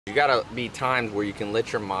You gotta be times where you can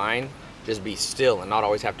let your mind just be still and not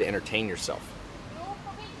always have to entertain yourself.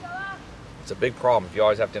 It's a big problem. If you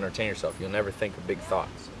always have to entertain yourself, you'll never think of big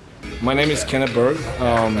thoughts. My name is Kenneth Berg.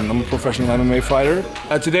 I'm a professional MMA fighter.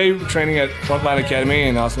 Today we're training at Frontline Academy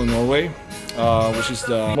in Oslo, Norway, which is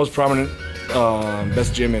the most prominent,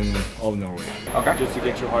 best gym in all of Norway. Okay. Just to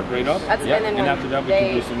get your heart rate up. Yeah. And after that we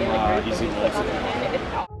can do some easy walks.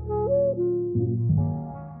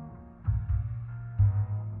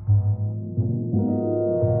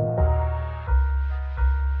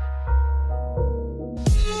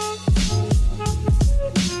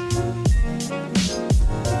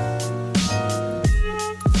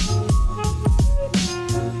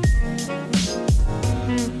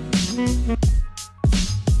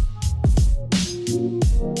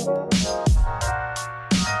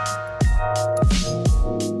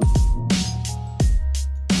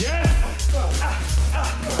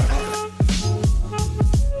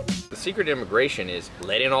 The secret to immigration is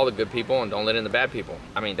let in all the good people and don't let in the bad people.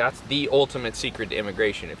 I mean, that's the ultimate secret to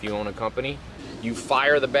immigration. If you own a company, you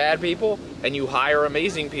fire the bad people and you hire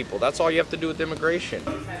amazing people. That's all you have to do with immigration.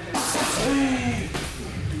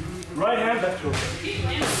 Right hand, left hook.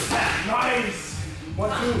 Nice! 1,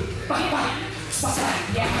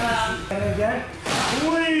 2. And again.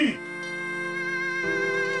 3.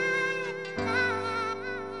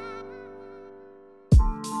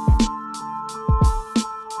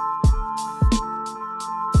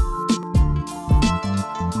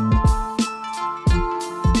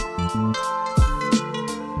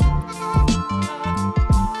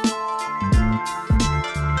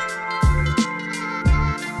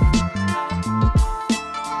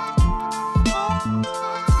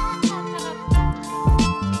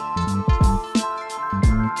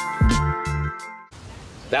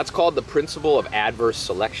 That's called the principle of adverse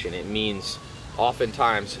selection. It means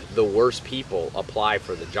oftentimes the worst people apply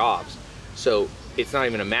for the jobs. So it's not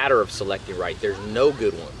even a matter of selecting right. There's no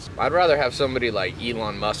good ones. I'd rather have somebody like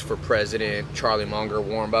Elon Musk for president, Charlie Munger,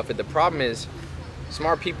 Warren Buffett. The problem is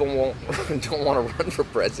smart people don't want to run for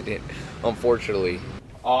president, unfortunately.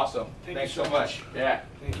 Awesome. Thanks so much. Yeah.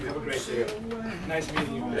 Thank you. Have a great day. Nice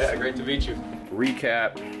meeting you. Yeah, great to meet you.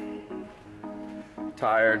 Recap.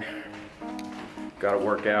 Tired. Gotta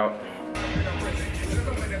work out.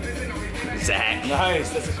 Zach.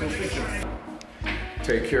 Nice, that's a cool picture.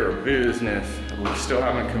 Take care of business. We still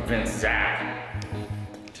haven't convinced Zach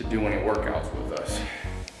to do any workouts with us.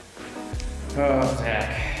 Oh,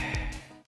 Zach.